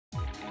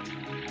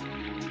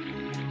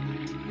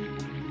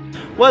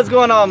What's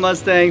going on,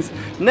 Mustangs?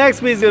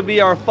 Next week's gonna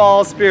be our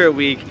Fall Spirit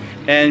Week,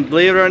 and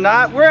believe it or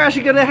not, we're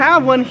actually gonna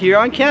have one here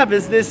on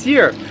campus this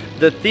year.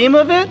 The theme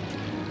of it?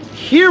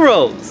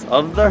 Heroes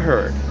of the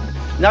Herd.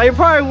 Now you're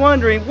probably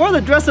wondering what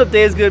the dress-up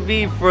day is gonna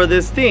be for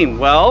this theme.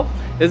 Well,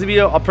 it's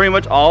gonna be pretty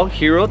much all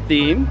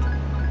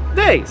hero-themed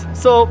days.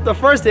 So the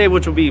first day,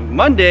 which will be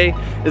Monday,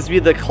 is to be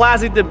the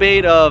classic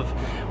debate of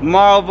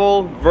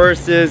Marvel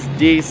versus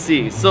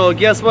DC. So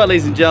guess what,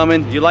 ladies and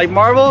gentlemen? Do you like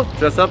Marvel?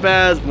 Dress up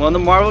as one of the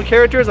Marvel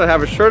characters. I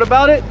have a shirt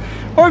about it.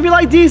 Or if you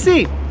like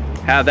DC,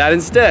 have that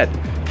instead.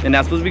 And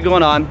that's supposed to be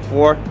going on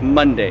for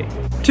Monday.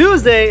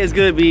 Tuesday is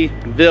going to be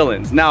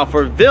villains. Now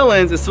for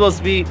villains, it's supposed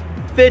to be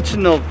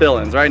fictional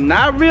villains, right?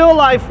 Not real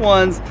life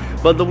ones,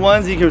 but the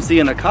ones you can see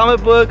in a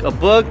comic book, a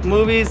book,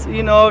 movies,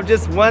 you know,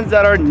 just ones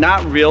that are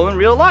not real in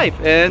real life,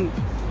 and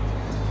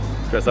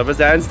dress up as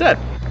that instead.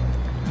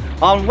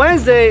 On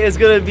Wednesday is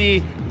going to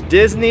be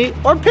Disney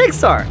or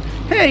Pixar.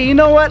 Hey, you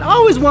know what? I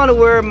always want to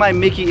wear my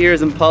Mickey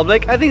ears in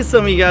public. I think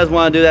some of you guys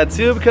want to do that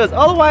too, because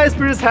otherwise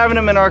we're just having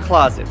them in our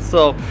closet.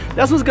 So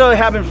that's what's going to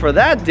happen for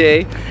that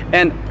day.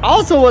 And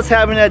also what's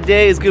happening that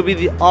day is going to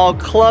be the all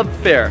club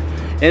fair.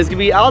 And it's going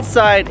to be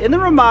outside in the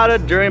Ramada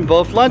during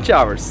both lunch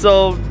hours.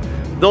 So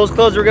those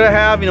clubs we're going to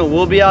have, you know,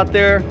 we'll be out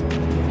there.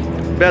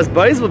 Best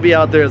Buddies will be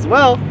out there as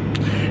well.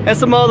 And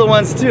some other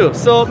ones too.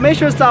 So make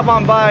sure to stop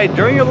on by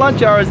during your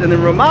lunch hours in the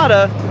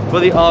Ramada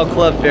for the all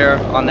club fair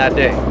on that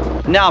day.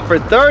 Now for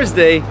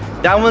Thursday,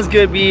 that one's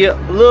going to be a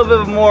little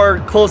bit more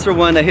closer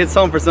one that hits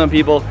home for some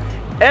people.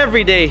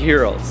 Everyday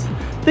heroes.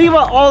 Think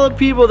about all the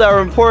people that were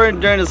important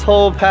during this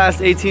whole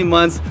past 18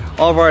 months.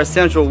 All of our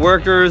essential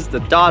workers, the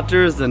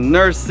doctors, the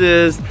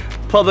nurses,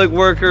 public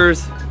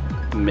workers,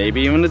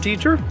 maybe even the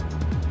teacher.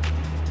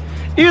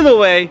 Either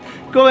way,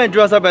 go ahead and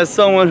dress up as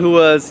someone who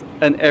was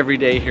an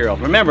everyday hero.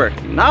 Remember,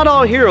 not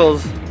all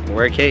heroes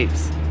wear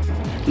capes.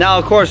 Now,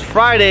 of course,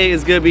 Friday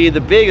is going to be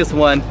the biggest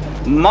one.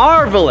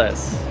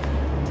 Marvelous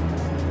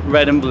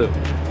red and blue.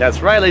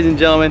 That's right, ladies and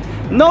gentlemen.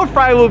 No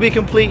Friday will be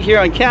complete here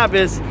on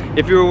campus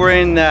if you were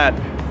wearing that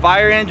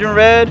fire engine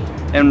red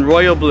and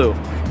royal blue.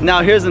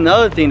 Now, here's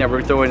another thing that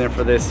we're throwing in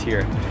for this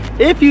year.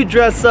 If you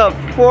dress up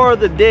for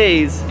the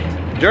days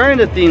during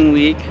the theme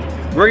week,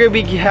 we're going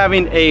to be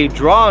having a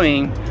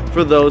drawing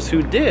for those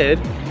who did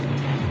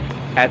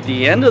at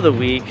the end of the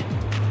week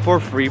for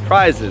free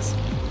prizes.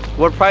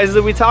 What prizes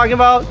are we talking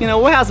about? You know,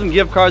 we'll have some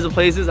gift cards of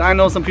places. I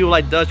know some people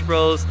like Dutch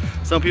Bros,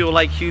 some people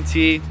like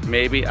QT,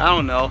 maybe, I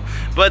don't know.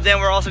 But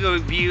then we're also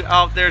going to be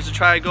out there to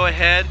try to go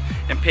ahead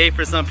and pay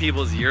for some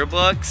people's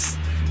yearbooks,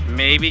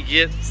 maybe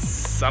get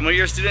some of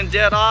your student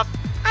debt off.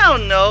 I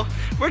don't know.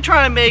 We're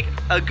trying to make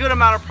a good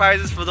amount of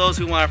prizes for those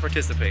who want to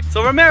participate.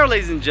 So remember,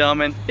 ladies and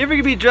gentlemen, if you're going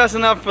to be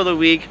dressing up for the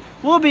week,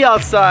 we'll be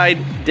outside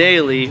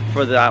daily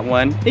for that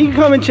one. You can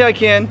come and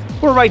check in.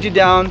 We'll write you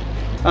down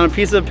on a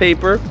piece of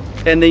paper,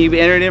 and then you'll be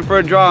entered in for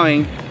a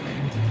drawing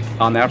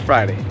on that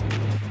Friday.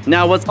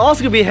 Now, what's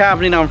also going to be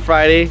happening on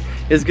Friday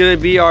is going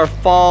to be our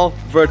fall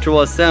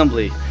virtual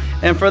assembly.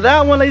 And for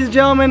that one, ladies and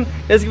gentlemen,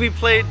 it's going to be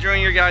played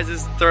during your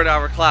guys'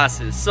 third-hour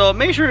classes. So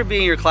make sure to be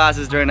in your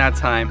classes during that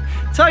time.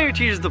 Tell your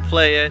teachers to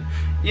play it.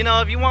 You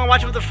know, if you want to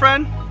watch it with a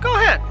friend, go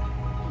ahead.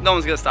 No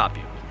one's going to stop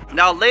you.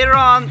 Now, later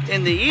on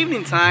in the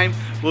evening time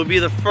will be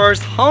the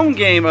first home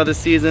game of the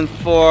season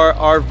for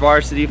our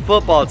varsity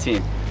football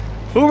team.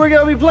 Who we're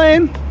going to be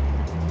playing?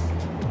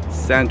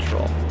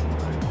 Central.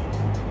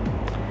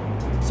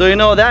 So you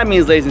know what that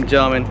means, ladies and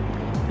gentlemen.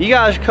 You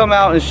guys come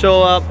out and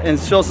show up and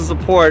show some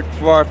support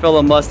for our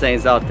fellow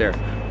Mustangs out there.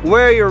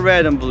 Wear your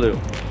red and blue.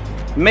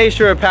 Make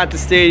sure to pack the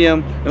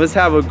stadium and let's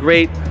have a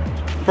great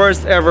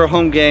first ever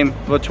home game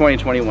for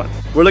 2021.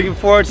 We're looking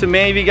forward to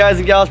many of you guys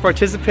and gals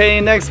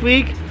participating next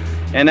week.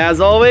 And as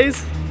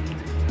always,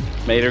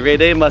 make it a great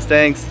day,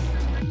 Mustangs.